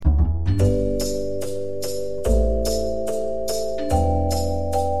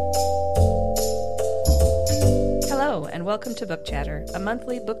welcome to Book Chatter, a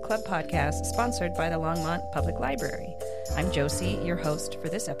monthly book club podcast sponsored by the Longmont Public Library. I'm Josie, your host for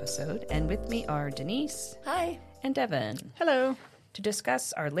this episode, and with me are Denise. Hi. And Devin. Hello. To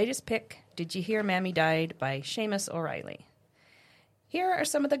discuss our latest pick, Did You Hear Mammy Died by Seamas O'Reilly. Here are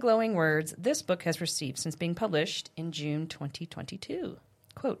some of the glowing words this book has received since being published in June 2022.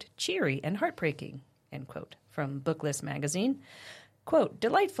 Quote, cheery and heartbreaking, end quote, from Booklist magazine. Quote,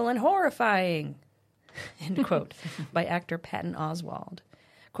 delightful and horrifying, end quote, by actor Patton Oswalt.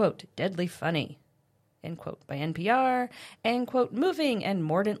 Quote, deadly funny, end quote, by NPR. And quote, moving and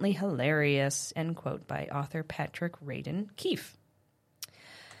mordantly hilarious, end quote, by author Patrick Radin Keefe.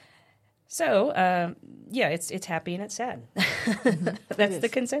 So, it's happy and it's sad. That's the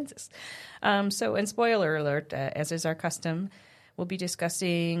consensus. And spoiler alert, as is our custom, we'll be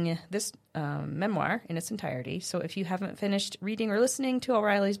discussing this memoir in its entirety. So if you haven't finished reading or listening to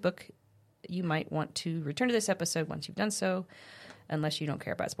O'Reilly's book, you might want to return to this episode once you've done so, unless you don't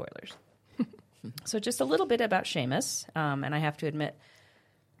care about spoilers. So just a little bit about Seamas. And I have to admit,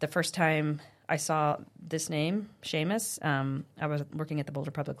 the first time I saw this name, Seamas, I was working at the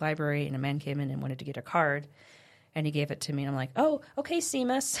Boulder Public Library, and a man came in and wanted to get a card, and he gave it to me, and I'm like, oh, okay,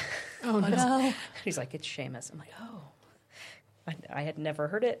 Seamas. Oh, no. He's like, it's Seamas. I'm like, oh. I had never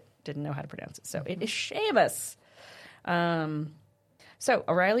heard it, didn't know how to pronounce it, so it is Seamas. So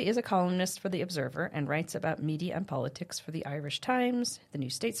O'Reilly is a columnist for The Observer and writes about media and politics for the Irish Times, The New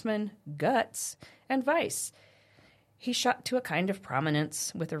Statesman, Guts, and Vice. He shot to a kind of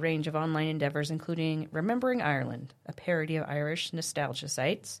prominence with a range of online endeavors, including Remembering Ireland, a parody of Irish nostalgia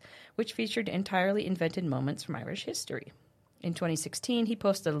sites, which featured entirely invented moments from Irish history. In 2016, he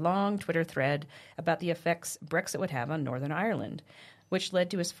posted a long Twitter thread about the effects Brexit would have on Northern Ireland, which led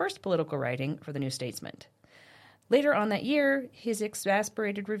to his first political writing for The New Statesman. Later on that year, his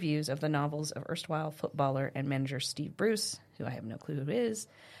exasperated reviews of the novels of erstwhile footballer and manager Steve Bruce, who I have no clue who is,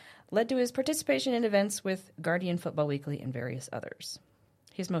 led to his participation in events with Guardian Football Weekly and various others.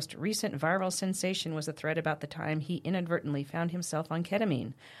 His most recent viral sensation was a thread about the time he inadvertently found himself on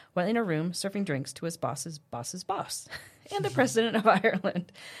ketamine while in a room serving drinks to his boss's boss's boss and the President of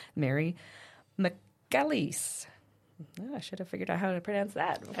Ireland, Mary McAleese. Oh, I should have figured out how to pronounce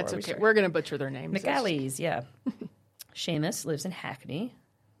that before. That's okay. We're going to butcher their names. McAleese, yeah. Seamas lives in Hackney,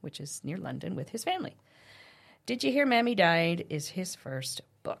 which is near London, with his family. Did You Hear Mammy Died is his first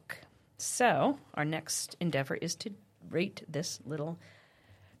book. So our next endeavor is to rate this little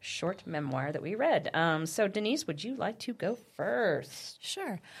short memoir that we read. So Denise, would you like to go first?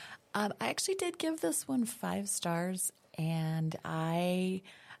 Sure. I actually did give this one 5 stars, and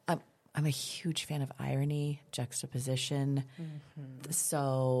I'm a huge fan of irony, juxtaposition. Mm-hmm.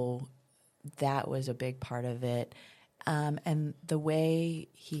 So that was a big part of it. And the way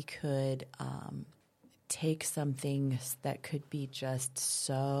he could take something that could be just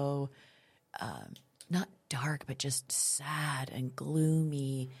so not dark, but just sad and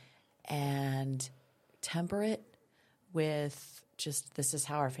gloomy, and temper it with just this is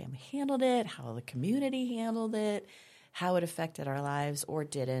how our family handled it, how the community handled it, how it affected our lives or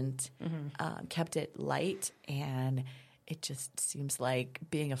didn't, kept it light, and it just seems like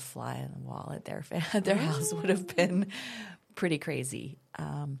being a fly on the wall at their house would have been pretty crazy.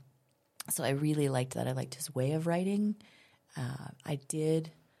 So I really liked that. I liked his way of writing.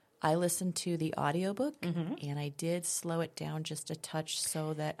 I listened to the audiobook, and I did slow it down just a touch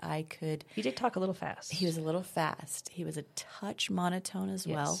so that I could... He did talk a little fast. He was a little fast. He was a touch monotone as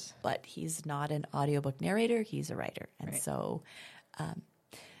well, but he's not an audiobook narrator. He's a writer. And so,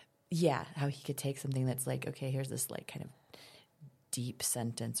 how he could take something that's like, okay, here's this like kind of deep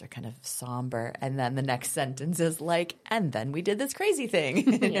sentence or kind of somber, and then the next sentence is like, and then we did this crazy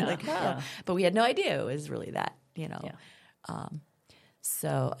thing. And you're like, oh. Yeah. But we had no idea it was really that, you know. Yeah.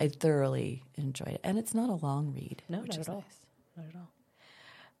 So I thoroughly enjoyed it. And it's not a long read. No, not at all. Not at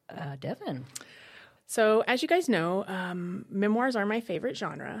all. Devin. So as you guys know, memoirs are my favorite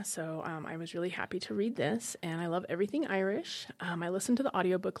genre. So I was really happy to read this, and I love everything Irish. I listened to the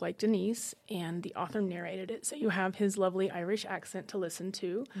audiobook like Denise, and the author narrated it. So you have his lovely Irish accent to listen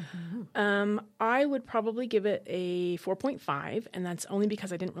to. Mm-hmm. I would probably give it a 4.5, and that's only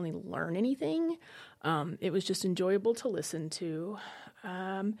because I didn't really learn anything. It was just enjoyable to listen to.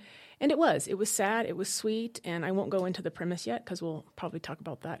 And it was sad, it was sweet, and I won't go into the premise yet because we'll probably talk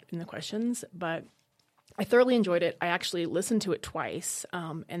about that in the questions, but I thoroughly enjoyed it. I actually listened to it twice,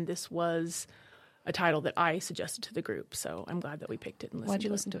 and this was a title that I suggested to the group, so I'm glad that we picked it and listened to it. Why'd you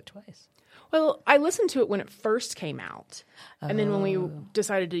listen to it twice? Well, I listened to it when it first came out, and then when we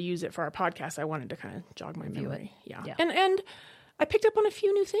decided to use it for our podcast, I wanted to kind of jog my memory. Yeah. And I picked up on a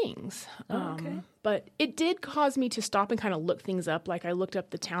few new things. Okay. But it did cause me to stop and kind of look things up. Like I looked up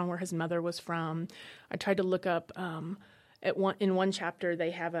the town where his mother was from. I tried to look up in one chapter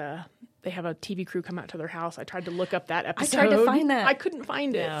they have a TV crew come out to their house. I tried to look up that episode. I tried to find that. I couldn't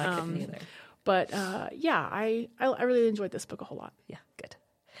find it. No, I couldn't either. But I really enjoyed this book a whole lot. Yeah, good.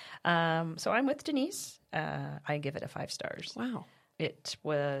 So I'm with Denise. I give it a 5 stars. Wow. It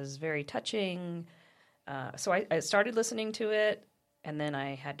was very touching. So I started listening to it, and then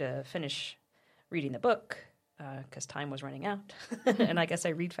I had to finish reading the book because time was running out. And I guess I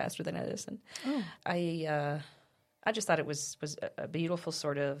read faster than I listen. Oh. I just thought it was a beautiful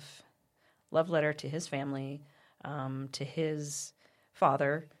sort of love letter to his family, to his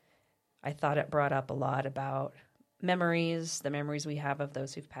father. I thought it brought up a lot about memories, the memories we have of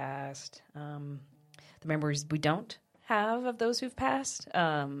those who've passed, the memories we don't have of those who've passed,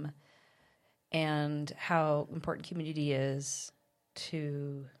 and how important community is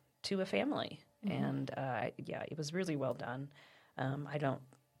to a family. Mm-hmm. And it was really well done. I don't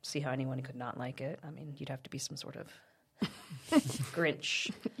see how anyone could not like it. I mean, you'd have to be some sort of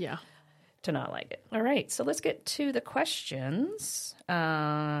Grinch, to not like it. All right, so let's get to the questions.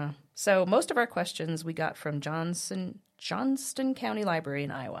 So most of our questions we got from Johnston County Library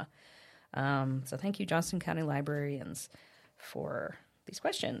in Iowa. So thank you, Johnston County Librarians, for these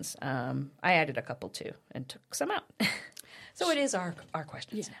questions. I added a couple too and took some out. So it is our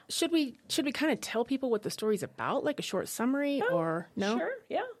questions now. Should we kind of tell people what the story's about, like a short summary, or no? Sure,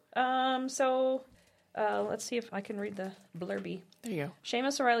 yeah. So let's see if I can read the blurby. There you go.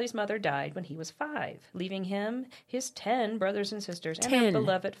 Seamas O'Reilly's mother died when he was 5, leaving him, his 10 brothers and sisters, and their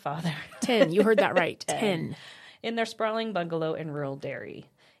beloved father. 10. You heard that right. 10. In their sprawling bungalow in rural Derry.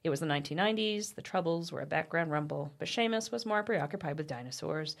 It was the 1990s. The Troubles were a background rumble, but Seamas was more preoccupied with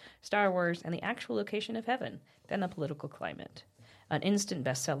dinosaurs, Star Wars, and the actual location of heaven than the political climate. An instant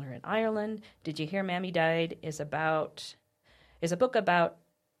bestseller in Ireland, Did You Hear Mammy Died? is a book about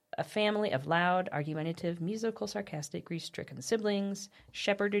a family of loud, argumentative, musical, sarcastic, grief-stricken siblings,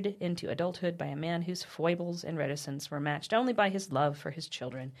 shepherded into adulthood by a man whose foibles and reticence were matched only by his love for his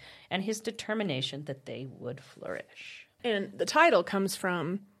children and his determination that they would flourish. And the title comes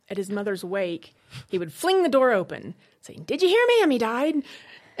from, at his mother's wake, he would fling the door open, saying, "Did you hear Mammy died?"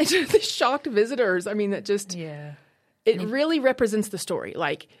 And the shocked visitors, I mean, that just... Yeah. It really represents the story.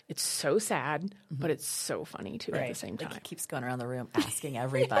 Like, it's so sad, but it's so funny, too, at the same time. Like, he keeps going around the room asking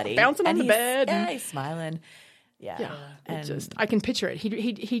everybody. Bouncing on the bed. Yeah, he's smiling. Yeah. And I can picture it.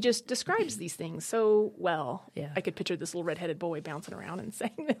 He just describes these things so well. Yeah. I could picture this little redheaded boy bouncing around and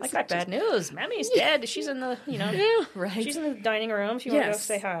saying this. I got bad news. Mammy's dead. She's in the, she's in the dining room. If you want to go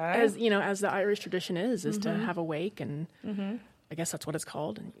say hi. As the Irish tradition is to have a wake, and I guess that's what it's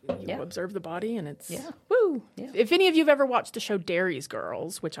called. And you observe the body, and it's woo. Yeah. If any of you have ever watched the show Derry's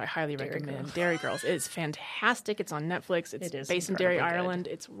Girls, which I highly recommend, Derry Girls, it's fantastic. It's on Netflix. It's based in Derry, Ireland.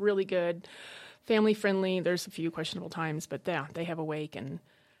 It's really good. Family friendly. There's a few questionable times, but they have a wake, and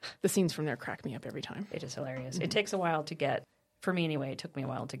the scenes from there crack me up every time. It is hilarious. It takes a while to get, for me anyway, it took me a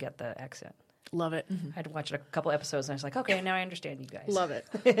while to get the accent. Love it. I had to watch it a couple episodes, and I was like, okay, now I understand you guys. Love it.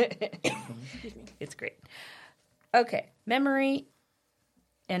 It's great. Okay, memory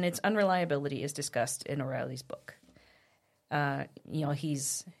and its unreliability is discussed in O'Reilly's book.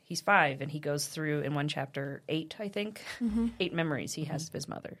 He's 5, and he goes through in one chapter 8, I think, 8 memories he has of his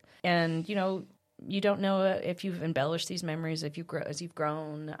mother. And you don't know if you've embellished these memories as you've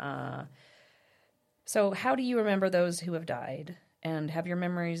grown. So how do you remember those who have died, and have your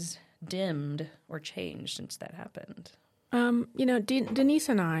memories dimmed or changed since that happened? Denise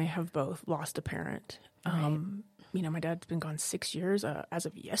and I have both lost a parent. Right. My dad's been gone 6 years as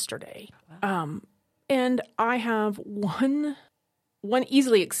of yesterday. Wow. And I have one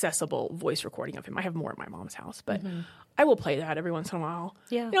easily accessible voice recording of him. I have more at my mom's house, but I will play that every once in a while.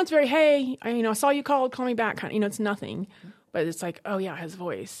 Yeah. It's very, hey, I saw you called, call me back. Kind of, it's nothing, but it's like, oh yeah, his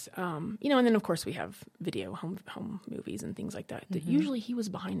voice. And then of course we have video, home movies and things like that. That usually he was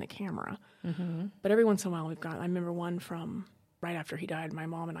behind the camera, but every once in a while I remember one from right after he died, my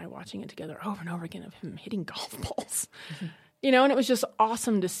mom and I watching it together over and over again of him hitting golf balls. And it was just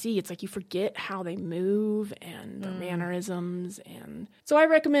awesome to see. It's like you forget how they move and their mannerisms. And so I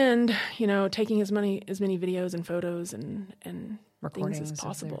recommend, taking as many videos and photos and things as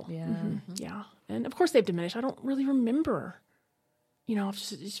possible. Yeah. And of course they've diminished. I don't really remember.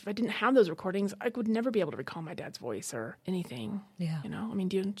 If I didn't have those recordings, I would never be able to recall my dad's voice or anything. Yeah. Do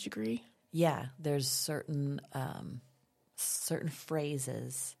you agree? Yeah. There's certain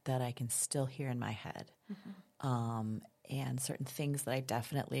phrases that I can still hear in my head. And certain things that I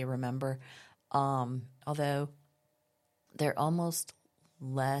definitely remember. Although they're almost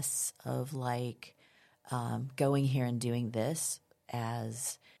less of like going here and doing this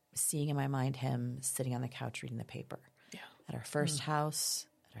as seeing in my mind him sitting on the couch reading the paper. Yeah. At our first house,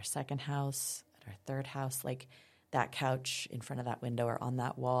 at our second house, at our third house, like that couch in front of that window or on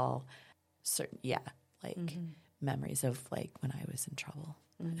that wall. Memories of like when I was in trouble.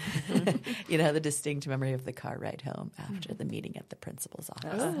 The distinct memory of the car ride home after the meeting at the principal's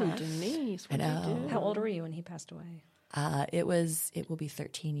office. Oh, Denise. I know. How old were you when he passed away? It will be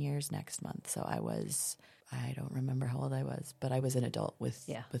 13 years next month. So I don't remember how old I was, but I was an adult with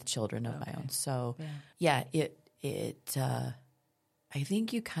children of my own. So I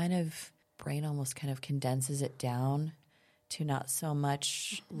think you brain almost kind of condenses it down to not so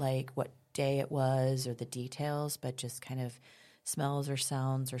much like what day it was or the details, but just kind of smells or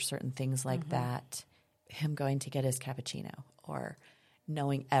sounds or certain things like that. Him going to get his cappuccino or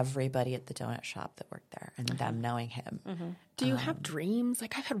knowing everybody at the donut shop that worked there and them knowing him. Do you have dreams?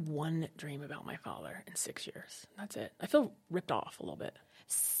 Like I've had one dream about my father in 6 years. That's it. I feel ripped off a little bit.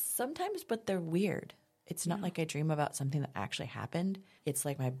 Sometimes, but they're weird. It's not like I dream about something that actually happened. It's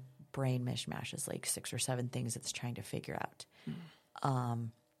like my brain mishmashes like 6 or 7 things it's trying to figure out.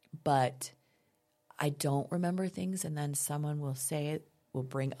 But I don't remember things, and then someone will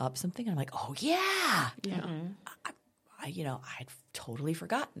bring up something, and I'm like, oh, yeah. Yeah. I'd totally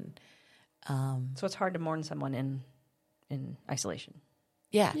forgotten. So it's hard to mourn someone in isolation.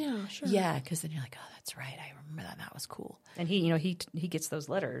 Yeah. Yeah, sure. Yeah, because then you're like, oh, that's right. I remember that. That was cool. And he gets those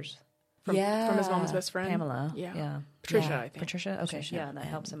letters From his mom's best friend. Pamela. Yeah. Patricia, Yeah. I think. Patricia? Okay. Patricia. Yeah, that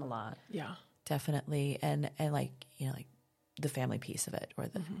helps him a lot. Yeah. Definitely. And like the family piece of it, or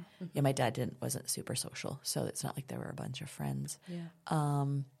my dad wasn't super social, so it's not like there were a bunch of friends. Yeah.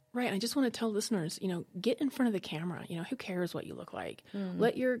 Right. And I just want to tell listeners, get in front of the camera. Who cares what you look like?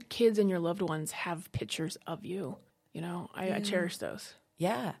 Let your kids and your loved ones have pictures of you. I cherish those.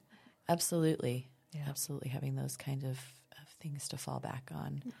 Yeah, absolutely. Yeah. Absolutely having those kind of things to fall back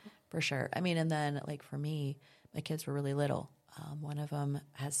on, for sure. I mean, and then like for me, my kids were really little. One of them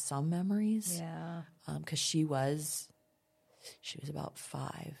has some memories. Yeah. Because she was about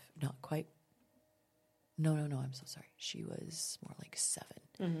 5, not quite. No, I'm so sorry. She was more like 7.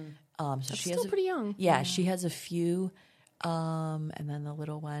 So That's she still has pretty young. Yeah, she has a few, and then the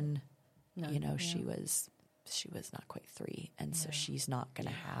little one, she was not quite 3, and so she's not going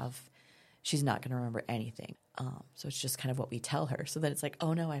to remember anything. So it's just kind of what we tell her. So then it's like,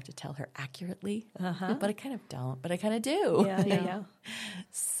 oh no, I have to tell her accurately, but I kind of don't, but I kind of do. Yeah.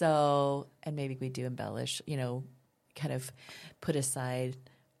 So, and maybe we do embellish, kind of put aside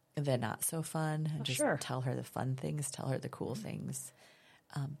the not so fun and just tell her the fun things, tell her the cool things.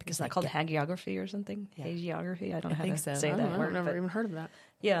 Because is that called hagiography or something? Yeah. Hagiography? I don't know how to so. say that word. I've never even heard of that.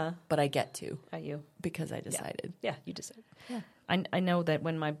 Yeah. But I get to. At you. Because I decided. Yeah, you decided. Yeah. I know that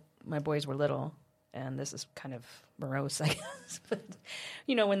when my boys were little, and this is kind of morose, I guess, but,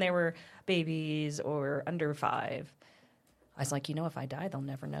 when they were babies or under 5, I was like, if I die, they'll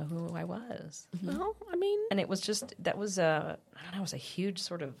never know who I was. Well, I mean. And it was it was a huge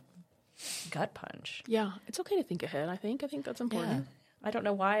sort of gut punch. Yeah, it's okay to think ahead, I think. I think that's important. Yeah. I don't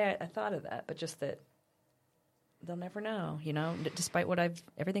know why I thought of that, but just that they'll never know, despite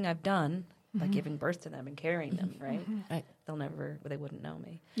everything I've done by giving birth to them and carrying them, right? Right. They wouldn't know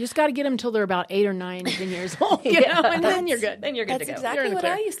me. You just got to get them until they're about 8 or 9 or 10 years old, and then you're good. Then you're good to go. That's exactly what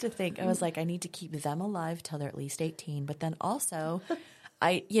I used to think. I was like, I need to keep them alive till they're at least 18, but then also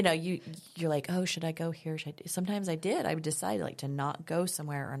you're like, oh, should I go here? Sometimes I did. I would decide like to not go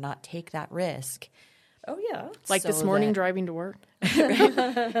somewhere or not take that risk. Oh, yeah. Like this morning driving to work.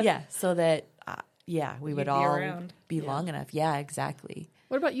 Yeah, so that, we would all around. Be long enough. Yeah, exactly.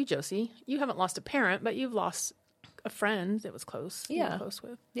 What about you, Josie? You haven't lost a parent, but you've lost a friend that was close. Yeah. You were close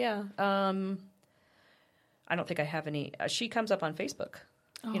with. Yeah. I don't think I have any. She comes up on Facebook,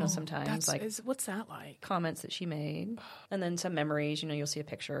 sometimes. What's that like? Comments that she made. And then some memories, you'll see a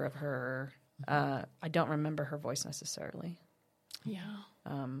picture of her. I don't remember her voice necessarily. Yeah.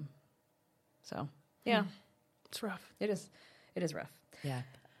 So, yeah. It's rough. It is rough. Yeah.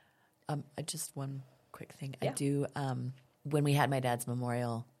 Just one quick thing. Yeah. I do, when we had my dad's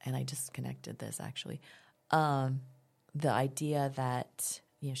memorial, and I just connected this actually, the idea that,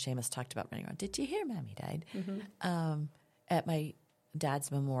 Seamas talked about running around. Did you hear Mammy died? Mm-hmm. At my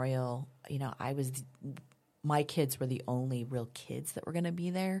dad's memorial, my kids were the only real kids that were going to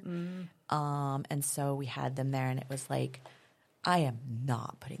be there. Mm. And so we had them there, and it was like, I am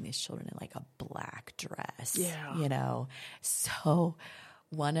not putting these children in like a black dress. Yeah. So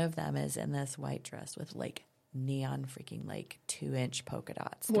one of them is in this white dress with like neon freaking like 2-inch polka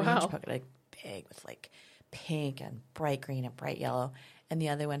dots. 3-inch polka, like big with like pink and bright green and bright yellow. And the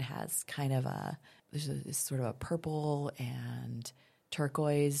other one has kind of there's sort of a purple and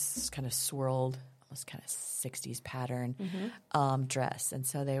turquoise kind of swirled, almost kind of 60s pattern dress. And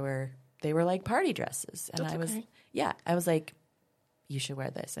so they were like party dresses. And That's okay. I was like, you should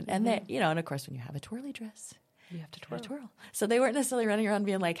wear this. And they, and of course when you have a twirly dress, You have to twirl. So they weren't necessarily running around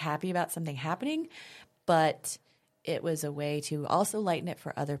being like happy about something happening, but it was a way to also lighten it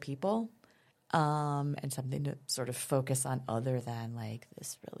for other people. And something to sort of focus on other than like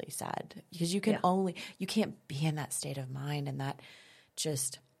this really sad, because you can't be in that state of mind and that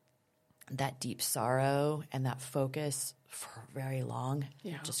deep sorrow and that focus for very long,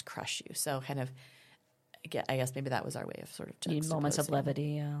 just crush you. So kind of, I guess maybe that was our way of sort of Need moments of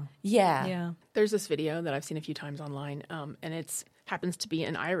levity. Yeah. There's this video that I've seen a few times online, and it happens to be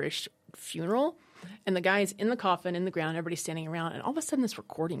an Irish funeral, and the guy's in the coffin, in the ground, everybody's standing around, and all of a sudden this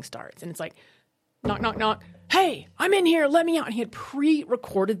recording starts, and it's like, knock, knock, knock. Hey, I'm in here. Let me out. And he had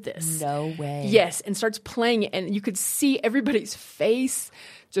pre-recorded this. No way. Yes, and starts playing it, and you could see everybody's face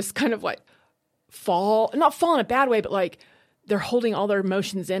just kind of like not fall in a bad way, but like they're holding all their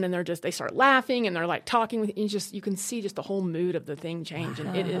emotions in, and they start laughing, and they're like talking with you can see just the whole mood of the thing change,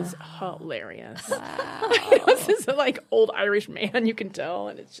 and it is hilarious. Wow. This is a like old Irish man, you can tell,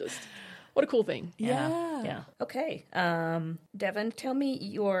 and it's just what a cool thing. Yeah. Okay. Devin, tell me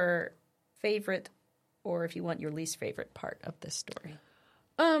your favorite, or if you want, your least favorite part of this story.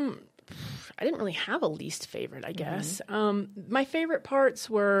 I didn't really have a least favorite, I guess. My favorite parts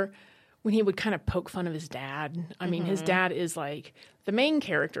were when he would kind of poke fun of his dad. I mean, his dad is like the main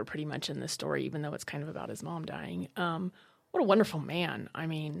character pretty much in this story, even though it's kind of about his mom dying. What a wonderful man. I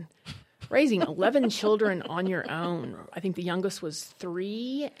mean, raising 11 children on your own. I think the youngest was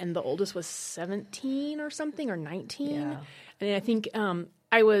 3 and the oldest was 17 or something, or 19. Yeah. And I think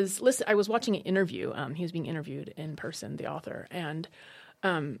I was watching an interview. He was being interviewed in person, the author, and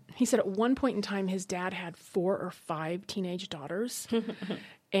he said at one point in time his dad had 4 or 5 teenage daughters,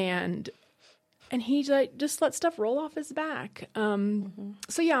 and he like just let stuff roll off his back.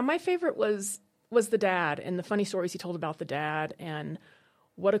 So yeah, my favorite was the dad and the funny stories he told about the dad and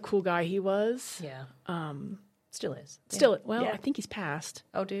what a cool guy he was. Yeah. Still is. Well, I think he's passed.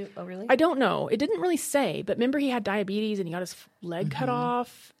 Oh, really? I don't know. It didn't really say, but remember he had diabetes and he got his leg cut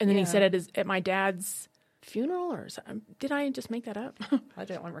off, and then he said at my dad's funeral or something. Did I just make that up? I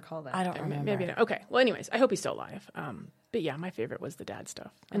don't want to recall that. I don't remember. Maybe not. Okay. Well, anyways, I hope he's still alive. But yeah, my favorite was the dad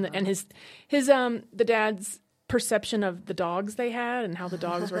stuff, and his the dad's perception of the dogs they had and how the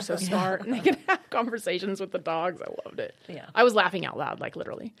dogs were so smart and they could have conversations with the dogs. I loved it. Yeah. I was laughing out loud, like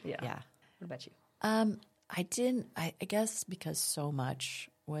literally. Yeah. Yeah. What about you? I didn't, I guess because so much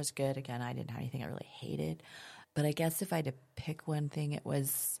was good. Again, I didn't have anything I really hated. But I guess if I had to pick one thing, it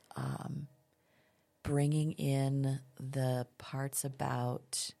was bringing in the parts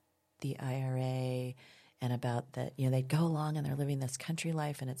about the IRA and about that, they'd go along and they're living this country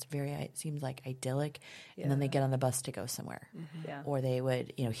life and it seems like idyllic. Yeah. And then they get on the bus to go somewhere. Yeah. Or they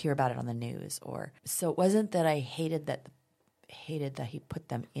would, hear about it on the news. So it wasn't that I hated that he put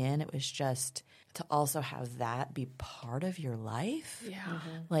them in. It was just to also have that be part of your life. Yeah.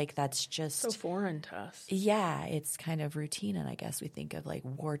 Like that's just So foreign to us. Yeah, it's kind of routine. And I guess we think of like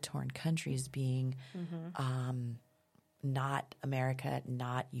war-torn countries being not America,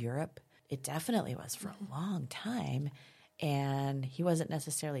 not Europe. It definitely was for a long time. And he wasn't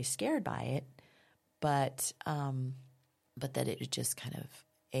necessarily scared by it, but that it was just kind of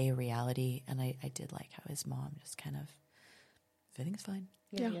a reality. And I did like how his mom just kind of, everything's fine.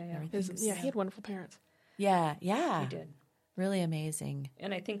 Yeah. He had wonderful parents. Yeah. He did. Really amazing.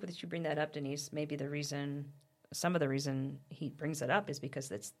 And I think that you bring that up, Denise, maybe some of the reason he brings it up is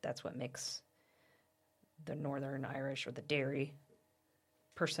because that's what makes the Northern Irish or the Derry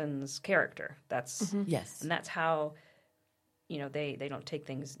person's character. That's Yes. and that's how they don't take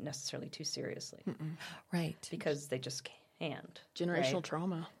things necessarily too seriously. Right. Because they just can't. Generational right?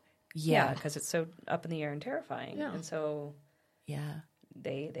 trauma. Yeah, because it's so up in the air and terrifying. Yeah. And so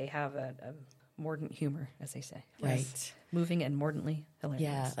they have a mordant humor, as they say. Right. Yes. Moving and mordantly hilarious.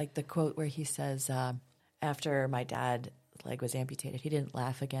 Yeah, like the quote where he says, after my dad's leg was amputated, he didn't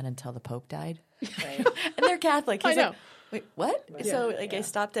laugh again until the Pope died. Right. And they're Catholic. He's I know. like, wait, what? Yeah. So I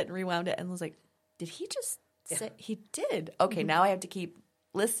stopped it and rewound it and was like, did he just say he did? Okay, now I have to keep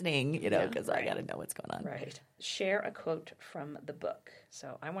listening, because I got to know what's going on. Right. Share a quote from the book.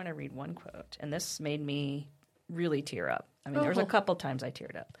 So I want to read one quote, and this made me really tear up. I mean, there was a couple times I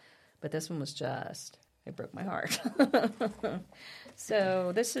teared up, but this one was just, it broke my heart.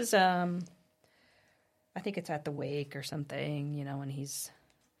 So this is, I think it's at the wake or something, and he's,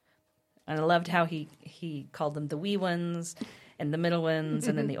 And I loved how he called them the wee ones and the middle ones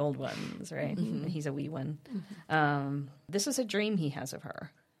and then the old ones, right? Mm-hmm. He's a wee one. Mm-hmm. This is a dream he has of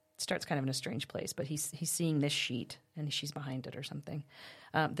her. It starts kind of in a strange place, but he's seeing this sheet and she's behind it or something.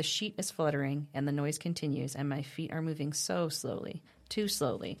 The sheet is fluttering and the noise continues and my feet are moving so slowly, too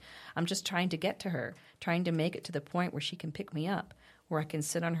slowly. I'm just trying to get to her, trying to make it to the point where she can pick me up, where I can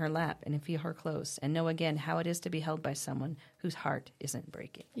sit on her lap and feel her close and know again how it is to be held by someone whose heart isn't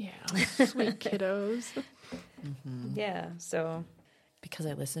breaking. Yeah, sweet kiddos. Mm-hmm. Yeah, so... Because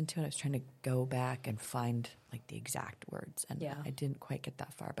I listened to it, I was trying to go back and find like the exact words, and yeah. I didn't quite get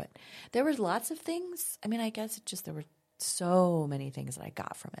that far. But there was lots of things. I mean, I guess it just there were so many things that I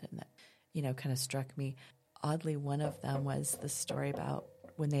got from it, and that kind of struck me. Oddly, one of them was the story about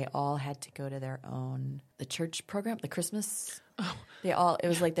when they all had to go to the church program, the Christmas. Oh. It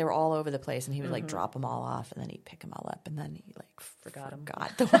was like they were all over the place, and he would like drop them all off, and then he'd pick them all up, and then he like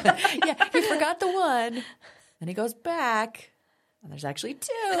forgot the one. Yeah, he forgot the one. Then he goes back. And there's actually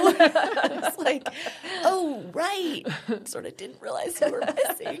two. It's like, oh, right. Sort of didn't realize you were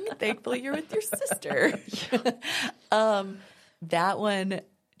missing. Thankfully, you're with your sister. That one,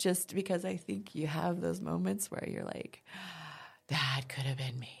 just because I think you have those moments where you're like, that could have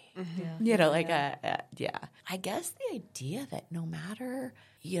been me. Mm-hmm. Yeah. I guess the idea that no matter,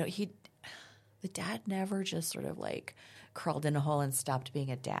 the dad never just sort of like crawled in a hole and stopped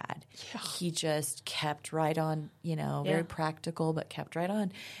being a dad. Yeah. He just kept right on, very practical, but kept right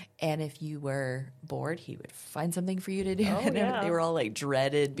on. And if you were bored, he would find something for you to do. And they were all like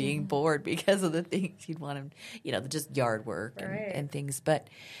dreaded being bored because of the things he'd want them, just yard work and things. But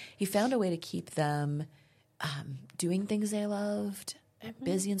he found a way to keep them doing things they loved,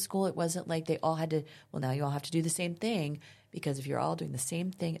 busy in school. It wasn't like they all had to, well, now you all have to do the same thing, because if you're all doing the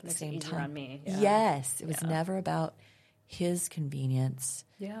same thing at the same time. On me. Yeah. Yes. It was never about his convenience.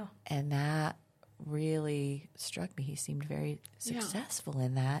 Yeah. And that really struck me. He seemed very successful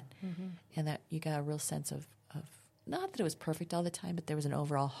in that. Mm-hmm. And that you got a real sense of not that it was perfect all the time, but there was an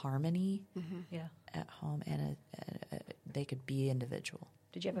overall harmony at home, and they could be individual.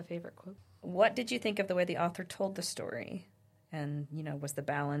 Did you have a favorite quote? What did you think of the way the author told the story? And, was the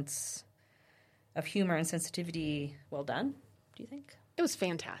balance of humor and sensitivity well done, do you think? It was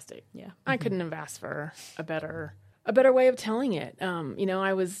fantastic. Yeah. I couldn't have asked for a better way of telling it.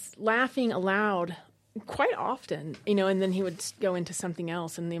 I was laughing aloud quite often, and then he would go into something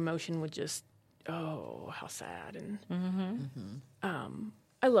else and the emotion would just, oh, how sad. And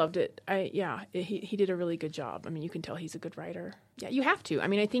I loved it. He did a really good job. I mean, you can tell he's a good writer. Yeah, you have to. I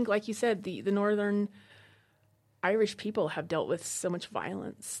mean, I think, like you said, the Northern Irish people have dealt with so much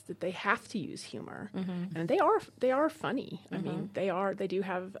violence that they have to use humor, and they are funny. I mean, they do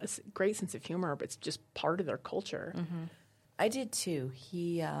have a great sense of humor, but it's just part of their culture. I did too.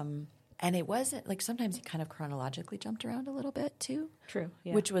 He and it wasn't like, sometimes he kind of chronologically jumped around a little bit too. True,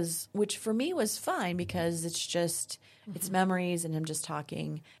 yeah. Which for me was fine, because it's just it's memories and him just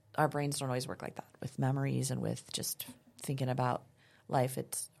talking. Our brains don't always work like that with memories and with just thinking about life.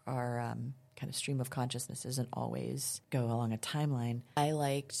 It's our kind of stream of consciousness doesn't always go along a timeline. I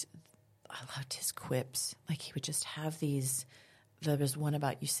loved his quips. Like, he would just have these. There was one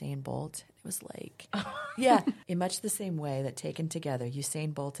about Usain Bolt. It was like, in much the same way that taken together,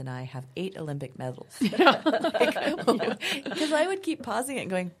 Usain Bolt and I have 8 Olympic medals. Because I would keep pausing it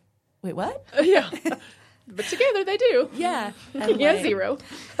and going, wait, what? Yeah. But together they do. Yeah. And like, 0.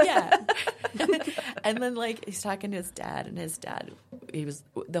 Yeah. And then, like, he's talking to his dad, and his dad, he was,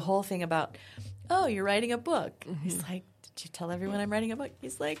 the whole thing about, oh, you're writing a book. He's like, did you tell everyone I'm writing a book?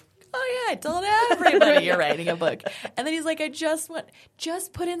 He's like, oh, yeah, I told everybody you're writing a book. And then he's like, I just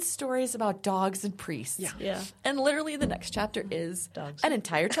put in stories about dogs and priests. Yeah. And literally the next chapter is an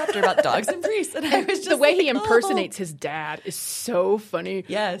entire chapter about dogs and priests. And I was just the way he impersonates his dad is so funny.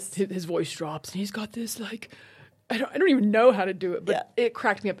 Yes. His voice drops, and he's got this, like, I don't even know how to do it, but it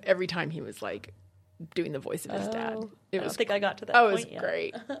cracked me up every time he was, like, doing the voice of his dad. I don't think I got to that point. It was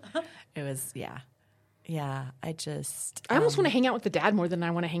great. It was, Yeah, I almost want to hang out with the dad more than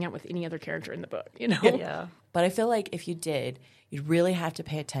I want to hang out with any other character in the book, Yeah. But I feel like if you did, you'd really have to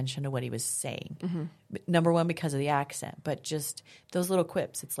pay attention to what he was saying. Number one, because of the accent, but just those little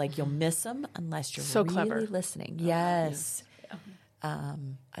quips. It's like you'll miss them unless you're so really clever. Listening. Yes.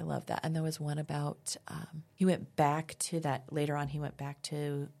 I love that. And there was one about he went back to that later on. He went back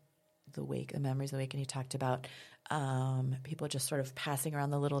to the memories of the wake, and he talked about people just sort of passing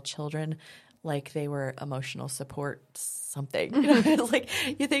around the little children like they were emotional support something. You know, it's like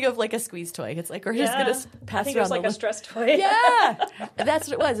you think of like a squeeze toy. It's like we're just going to pass I think around it was like a stress toy. Yeah, that's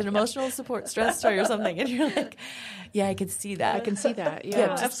what it was, an emotional support stress toy or something. And you're like, yeah, I can see that. I can see that. Yeah, Yeah,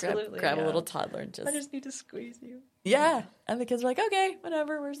 just absolutely, grab a yeah. little toddler and I just need to squeeze you. yeah. And the kids are like, okay,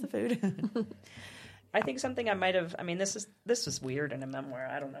 whatever. Where's the food? I think something I might have. I mean, this is weird in a memoir.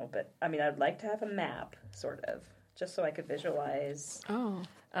 I don't know, but I mean, I'd like to have a map, sort of, just so I could visualize. Oh.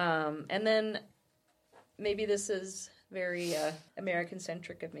 And then maybe this is very American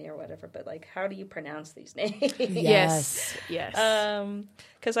centric of me or whatever, but like, how do you pronounce these names? Yes.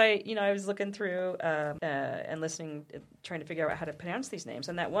 Because I was looking through and listening, trying to figure out how to pronounce these names,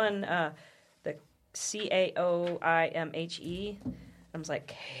 and that one, the Caoimhe, I was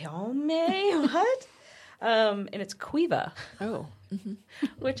like, Kaome, what? And it's Cuiva. Oh.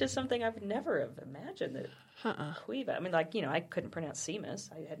 Which is something I've never have imagined that. Cuiva. I mean, like, I couldn't pronounce Seamas.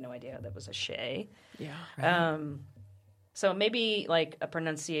 I had no idea that was a Shay. Yeah. Right. So maybe like a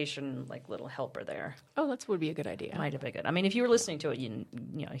pronunciation, like little helper there. Oh, that would be a good idea. Might have been good. I mean, if you were listening to it,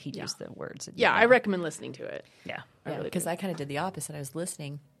 he'd use the words. Yeah, I recommend listening to it. Yeah. Because I kind of did the opposite. I was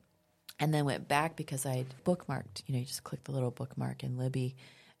listening and then went back because I'd bookmarked, you just click the little bookmark in Libby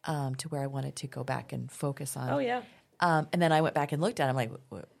to where I wanted to go back and focus on. Oh, yeah. And then I went back and looked at it. I'm like,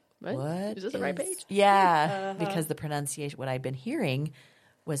 what? Is this the right page? Yeah, because the pronunciation, what I'd been hearing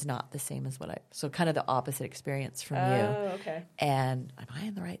was not the same as so kind of the opposite experience from you. Oh, okay. And am I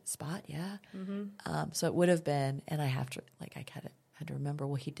in the right spot? Yeah. Mm-hmm. So it would have been, and I have to, like, I had to remember,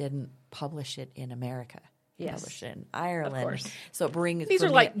 well, he didn't publish it in America. He published it in Ireland. Of course. So it brings... These are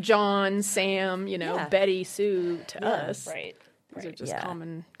like John, Sam, Betty, Sue to us. Right. These are just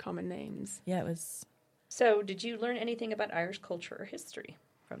common names. Yeah, it was... So did you learn anything about Irish culture or history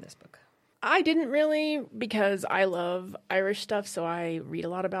from this book? I didn't really, because I love Irish stuff, so I read a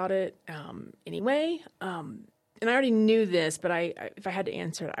lot about it anyway. And I already knew this, but if I had to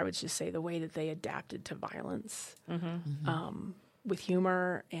answer it, I would just say the way that they adapted to violence with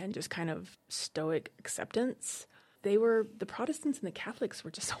humor and just kind of stoic acceptance. The Protestants and the Catholics were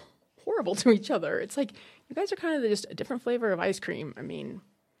just so horrible to each other. It's like, you guys are kind of just a different flavor of ice cream. I mean...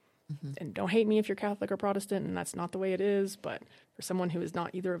 And don't hate me if you're Catholic or Protestant, and that's not the way it is. But for someone who is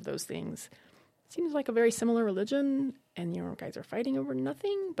not either of those things, it seems like a very similar religion, and guys are fighting over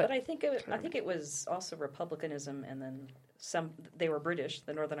nothing. But I think it was also republicanism, and then they were British.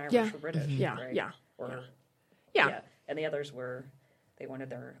 The Northern Irish were British. Right? And the others they wanted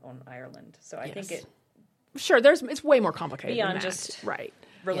their own Ireland. So I think it it's way more complicated beyond than that. just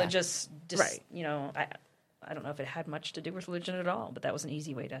religious. I don't know if it had much to do with religion at all, but that was an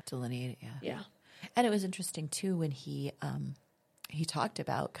easy way to delineate it. Yeah. And it was interesting too when he talked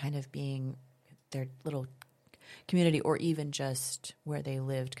about kind of being their little community, or even just where they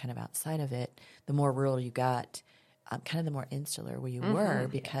lived, kind of outside of it. The more rural you got, kind of the more insular where you were,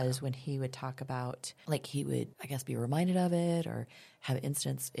 because when he would talk about, like, he would, I guess, be reminded of it or have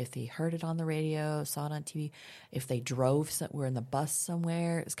incidents if he heard it on the radio, saw it on TV, if they were in the bus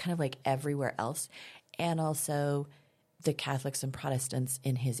somewhere. It was kind of like everywhere else. And also the Catholics and Protestants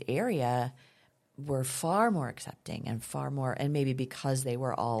in his area were far more accepting and maybe because they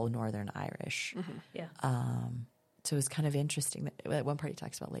were all Northern Irish. Mm-hmm. Yeah. So it was kind of interesting that at one part he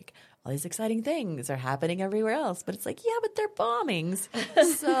talks about, like, all these exciting things are happening everywhere else, but it's like, yeah, but they're bombings.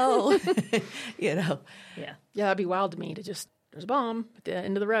 So, Yeah. Yeah, that'd be wild to me to just, there's a bomb at the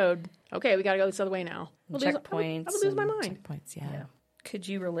end of the road. Okay, we got to go this other way now. Checkpoints. I would lose my mind. Checkpoints, yeah. Could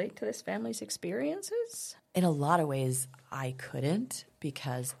you relate to this family's experiences? In a lot of ways, I couldn't,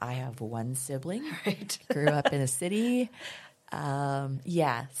 because I have one sibling. Right. Grew up in a city.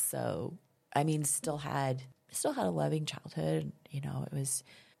 So, I mean, still had a loving childhood.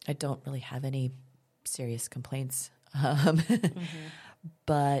 I don't really have any serious complaints.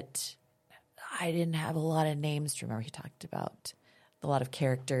 But I didn't have a lot of names to remember. He talked about a lot of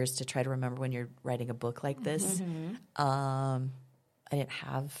characters to try to remember when you're writing a book like this. I didn't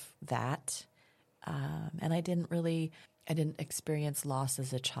have that. And I didn't experience loss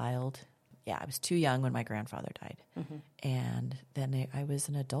as a child. Yeah, I was too young when my grandfather died. And then I was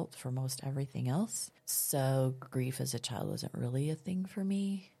an adult for most everything else. So grief as a child wasn't really a thing for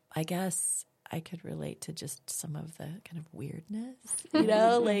me. I guess I could relate to just some of the kind of weirdness,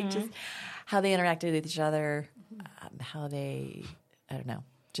 like just how they interacted with each other, how they, I don't know,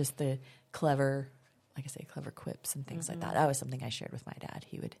 just the clever quips and things like that. That was something I shared with my dad.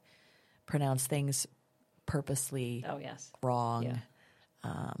 He would pronounce things purposely wrong,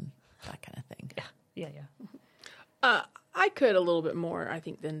 that kind of thing. Yeah. I could a little bit more, I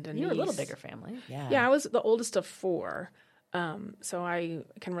think, than Denise. You were a little bigger family. Yeah, I was the oldest of 4. So I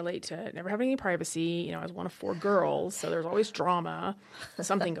can relate to never having any privacy. You know, I was one of 4 girls, so there's always drama,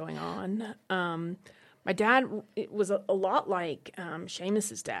 something going on. My dad, it was a lot like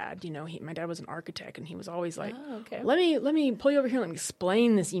Seamas's dad. You know, my dad was an architect, and he was always like, let me pull you over here and let me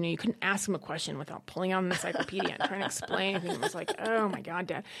explain this. You know, you couldn't ask him a question without pulling out an encyclopedia and trying to explain anything. It was like, oh, my God,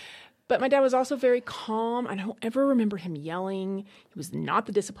 Dad. But my dad was also very calm. I don't ever remember him yelling. He was not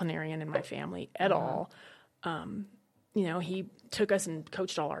the disciplinarian in my family at all. You know, he took us and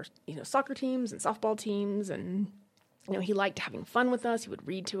coached all our, soccer teams and softball teams. And, he liked having fun with us. He would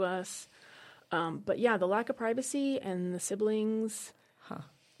read to us. But yeah, the lack of privacy and the siblings.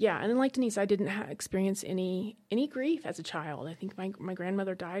 Yeah, and then like Denise, I didn't experience any grief as a child. I think my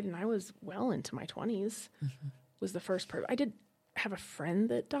grandmother died, and I was well into my 20s. Was the first person. I did have a friend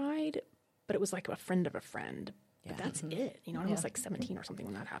that died, but it was like a friend of a friend. But that's it. I was like 17 or something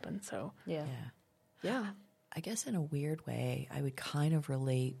when that happened. So yeah. I guess in a weird way, I would kind of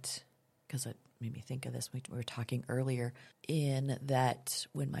relate, because it made me think of this. We were talking earlier, in that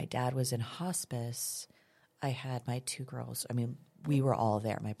when my dad was in hospice, I had my 2 girls. I mean, we were all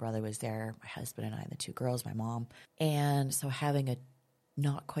there. My brother was there, my husband and I, and the 2 girls, my mom. And so having a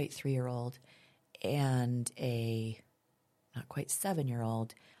not quite 3-year-old and a not quite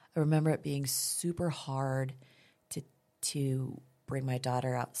 7-year-old, I remember it being super hard to bring my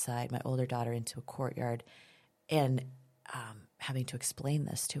daughter outside, my older daughter, into a courtyard, and having to explain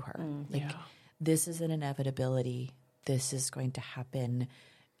this to her. This is an inevitability. This is going to happen.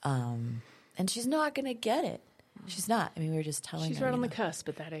 And she's not going to get it. She's not. I mean, we were just telling her. She's right on the cusp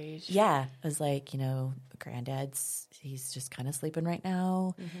at that age. Yeah. I was like, he's just kind of sleeping right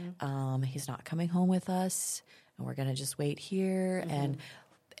now. He's not coming home with us, and we're going to just wait here. And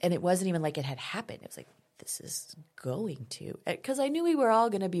it wasn't even like it had happened. It was like, this is going to. Because I knew we were all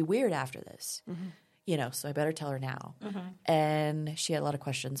going to be weird after this. So I better tell her now. And she had a lot of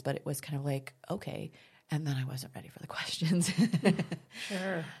questions, but it was kind of like, okay. And then I wasn't ready for the questions.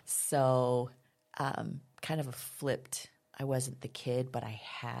 Sure. So kind of flipped. I wasn't the kid, but I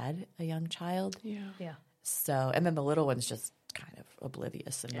had a young child. Yeah. So, and then the little one's just kind of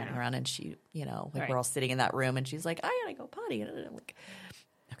oblivious and running around. And she, we're all sitting in that room, and she's like, I gotta go potty. And I'm like,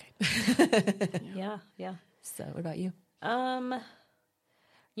 okay. Yeah. So what about you? I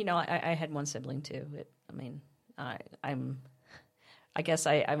had one sibling too. I guess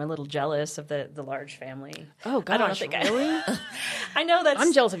I'm a little jealous of the large family. Oh gosh, I don't think really? I know that's.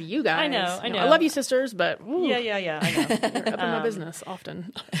 I'm jealous of you guys. I know. I love you, sisters, but ooh, yeah. I know. You're up in my business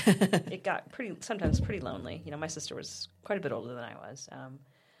often. It got sometimes pretty lonely. My sister was quite a bit older than I was,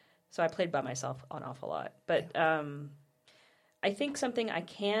 so I played by myself an awful lot. But I think something I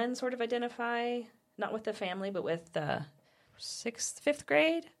can sort of identify, not with the family, but with the 5th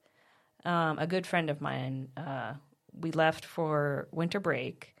grade. A good friend of mine. We left for winter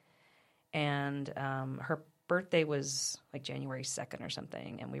break, and her birthday was like January 2nd or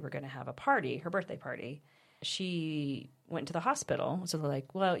something, and we were going to have a party, her birthday party. She went to the hospital, so they're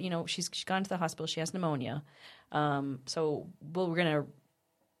like, well, she's gone to the hospital, she has pneumonia, so we're going to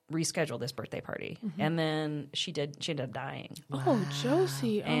reschedule this birthday party. And then she ended up dying. Oh,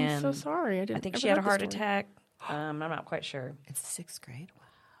 Josie, I'm so sorry. I think she had a heart attack. I'm not quite sure. It's 6th grade? Wow.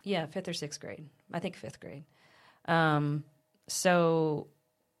 Yeah, 5th or 6th grade. I think 5th grade. So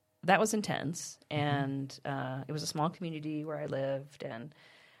that was intense, and it was a small community where I lived, and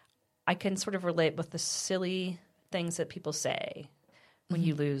I can sort of relate with the silly things that people say when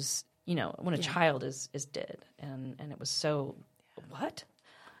you lose, when a child is dead, and it was so, what?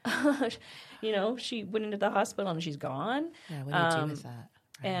 She went into the hospital and she's gone. Yeah, what do you do with that?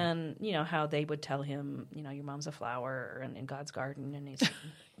 Right. And, how they would tell him, your mom's a flower in God's garden, and he's like,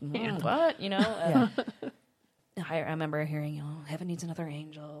 what? I remember hearing, heaven needs another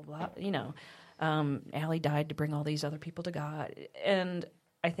angel, blah, Allie died to bring all these other people to God. And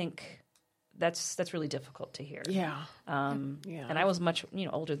I think that's really difficult to hear. Yeah. And I was much,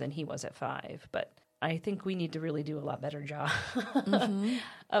 older than he was at 5, but I think we need to really do a lot better job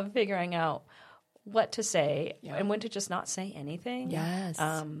of figuring out what to say and when to just not say anything. Yes.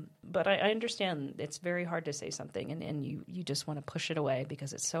 But I understand it's very hard to say something, and you just want to push it away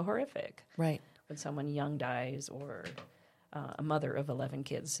because it's so horrific. Right. When someone young dies, or a mother of 11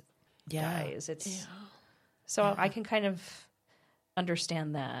 kids dies. So I can kind of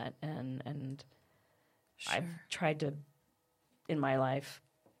understand that, and I've tried to, in my life,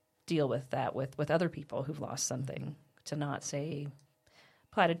 deal with that with other people who've lost something, to not say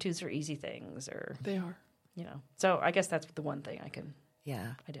platitudes are easy things, or they are. So I guess that's the one thing I can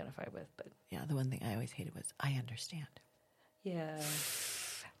yeah. identify with. But yeah, the one thing I always hated was I understand. Yeah.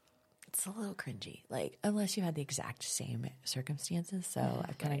 It's a little cringy. Like, unless you had the exact same circumstances. So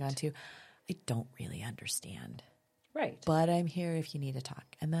I've kind of gone to, I don't really understand. Right. But I'm here if you need to talk.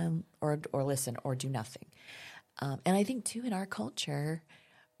 And then, or listen, or do nothing. And I think, too, in our culture,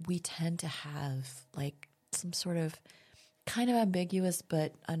 we tend to have, like, some sort of kind of ambiguous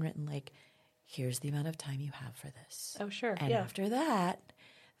but unwritten, like, here's the amount of time you have for this. Oh, sure. And after that,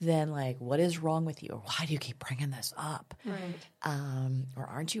 then, like, what is wrong with you? Or why do you keep bringing this up? Right. Or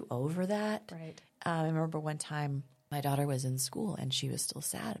aren't you over that? Right. I remember one time my daughter was in school and she was still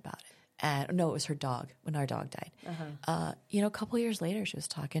sad about it. And no, it was her dog when our dog died. A couple years later,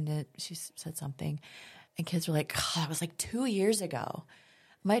 she said something, and kids were like, "God, that was like 2 years ago."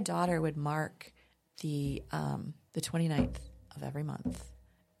 My daughter would mark the 29th of every month.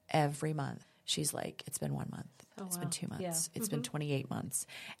 Every month, she's like, "It's been 1 month. It's been 2 months. Yeah. It's been 28 months,"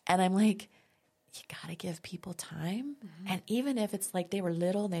 and I'm like, you got to give people time. And even if it's like they were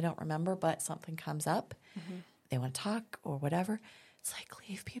little and they don't remember, but something comes up, they want to talk or whatever, it's like,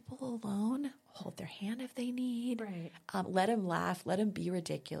 leave people alone. Hold their hand if they need. Right. Let them laugh. Let them be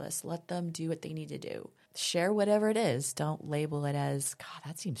ridiculous. Let them do what they need to do. Share whatever it is. Don't label it as, God,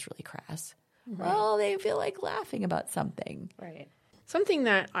 that seems really crass. Right. Well, they feel like laughing about something. Right. Something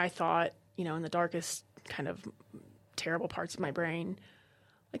that I thought, in the darkest kind of terrible parts of my brain,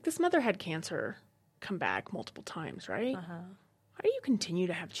 like this mother had cancer come back multiple times, right? How do you continue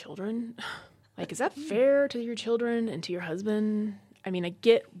to have children? Like, is that fair to your children and to your husband? I mean, I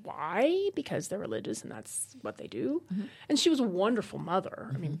get why, because they're religious and that's what they do. And she was a wonderful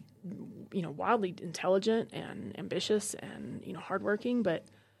mother. I mean, wildly intelligent and ambitious and, hardworking. But,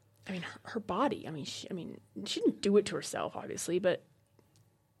 I mean, her body, she didn't do it to herself, obviously. But,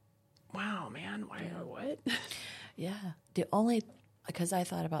 wow, man, why, what? Yeah. Because I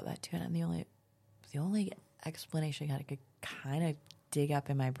thought about that too, and the only explanation I could kind of dig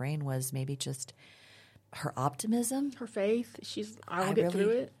up in my brain was maybe just her optimism, her faith. I will get through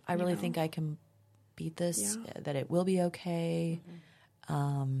it. I really think I can beat this. That it will be okay.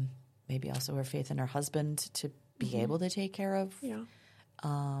 Maybe also her faith in her husband to be able to take care of. Yeah.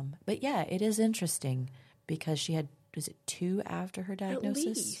 But yeah, it is interesting because she had. Was it 2 after her diagnosis?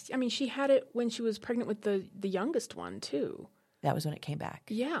 At least. I mean, she had it when she was pregnant with the youngest one too. That was when it came back.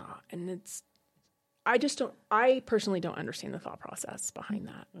 Yeah, and I personally don't understand the thought process behind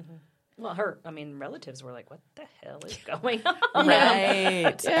that. Well, relatives were like, what the hell is going on?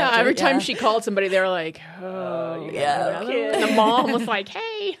 Right. Yeah, every time she called somebody, they were like, oh, yeah. And the mom was like,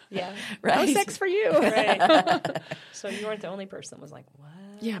 hey, right. No sex for you. Right. So you weren't the only person that was like, what?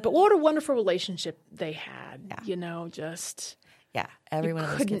 Yeah, but what a wonderful relationship they had. Just... Yeah, everyone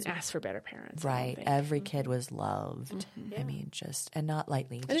couldn't ask for better parents. Right, every kid was loved. I mean, and not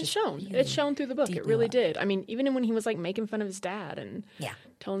lightly. And it's shown. Really, it's shown through the book. It really did. I mean, even when he was like making fun of his dad and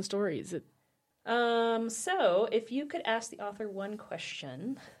telling stories. So, if you could ask the author one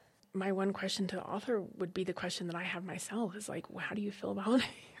question, my one question to the author would be the question that I have myself: is like, well, how do you feel about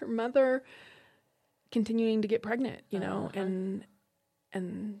your mother continuing to get pregnant?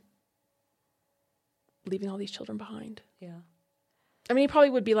 And leaving all these children behind. Yeah. I mean, he probably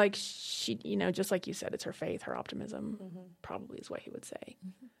would be like, she, just like you said, it's her faith, her optimism, probably is what he would say.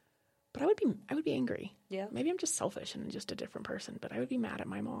 But I would be angry. Yeah. Maybe I'm just selfish and just a different person, but I would be mad at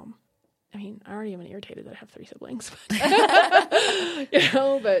my mom. I mean, I already am irritated that I have 3 siblings, but,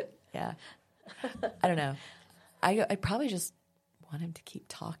 but. Yeah. I don't know. I'd probably just want him to keep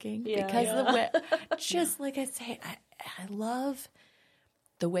talking because the way, just like I say, I love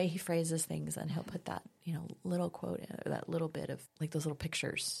the way he phrases things, and he'll put that, little quote in, or that little bit of like those little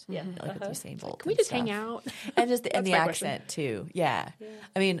pictures, like with Usain Bolt. Can we just hang out? And just and the accent too. Yeah.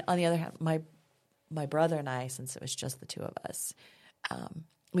 I mean, on the other hand, my brother and I, since it was just the 2 of us,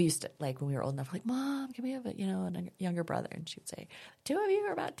 we used to, like, when we were old enough, like, Mom, can we have a younger brother? And she would say, 2 of you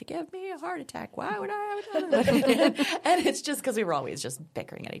are about to give me a heart attack. Why would I have another? And it's just because we were always just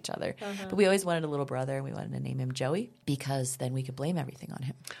bickering at each other. But we always wanted a little brother, and we wanted to name him Joey because then we could blame everything on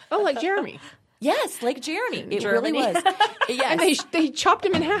him. Oh, like Jeremy. Yes, like Jeremy. It really was. Yes. And they chopped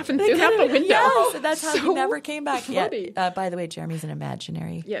him in half and threw him out the window. Yes, that's how he never came back. By the way, Jeremy's an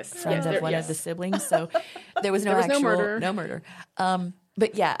imaginary friend of one of the siblings, so there was no murder.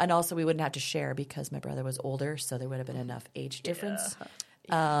 But yeah, and also we wouldn't have to share because my brother was older, so there would have been enough age difference.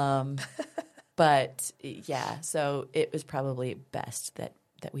 But yeah, so it was probably best that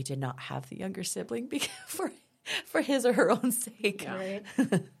we did not have the younger sibling for his or her own sake. Right.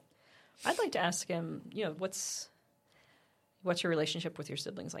 I'd like to ask him, what's your relationship with your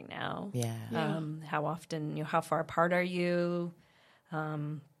siblings like now? Yeah. How often, how far apart are you?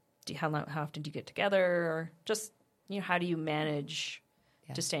 How often do you get together? Or just, how do you manage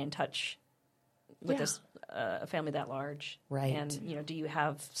to stay in touch with a family that large? Right. And, do you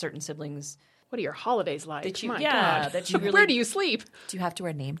have certain siblings? What are your holidays like? That you, My yeah, God. that you really... Where do you sleep? Do you have to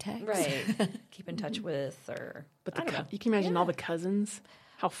wear name tags? Right. Keep in touch with, or... But I don't know. you can imagine all the cousins.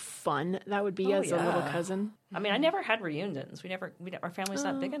 How fun that would be as a little cousin. I mean, I never had reunions. Our family's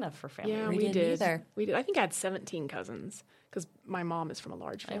not big enough for family. Yeah, We we didn't did. either. We did. I think I had 17 cousins because my mom is from a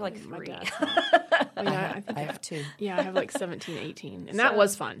large I family. have like My 3. dad's not. Oh, yeah, I think I have 2. Yeah, I have like 17, 18. And that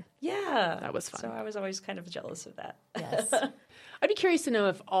was fun. Yeah. That was fun. So I was always kind of jealous of that. Yes. I'd be curious to know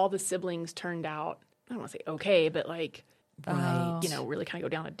if all the siblings turned out, I don't want to say okay, but like, Right. really kind of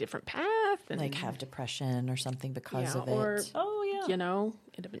go down a different path. And, Like have depression or something because of it. or,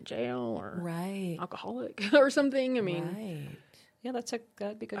 end up in jail or right. alcoholic or something. I mean, Right. Yeah,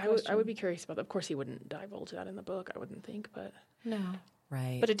 that'd be a good I question. would be curious about that. Of course, he wouldn't divulge that in the book, I wouldn't think, but... No.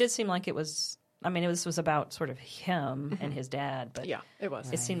 Right. But it did seem like it was... I mean, this was about sort of him and his dad, but Yeah, it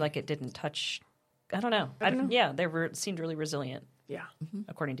was. it seemed like it didn't touch... I don't know. Yeah, seemed really resilient, Yeah.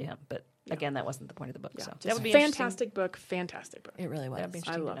 according to him. But again, that wasn't the point of the book. Yeah. So Just that would be fantastic book. It really was. That'd be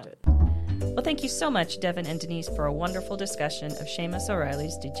I interesting to loved know. it. Well, thank you so much, Devin and Denise, for a wonderful discussion of Seamas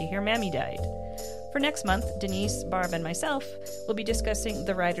O'Reilly's Did You Hear Mammy Died? For next month, Denise, Barb, and myself will be discussing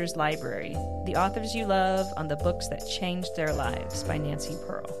The Writer's Library, The Authors You Love on the Books That Changed Their Lives by Nancy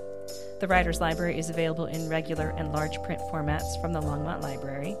Pearl. The Writer's Library is available in regular and large print formats from the Longmont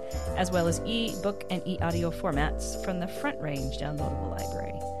Library, as well as e-book and e-audio formats from the Front Range downloadable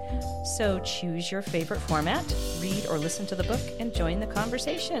library. So choose your favorite format, read or listen to the book, and join the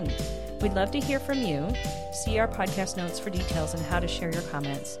conversation. We'd love to hear from you. See our podcast notes for details on how to share your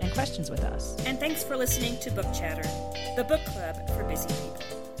comments and questions with us. And thanks for listening to Book Chatter, the book club for busy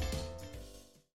people.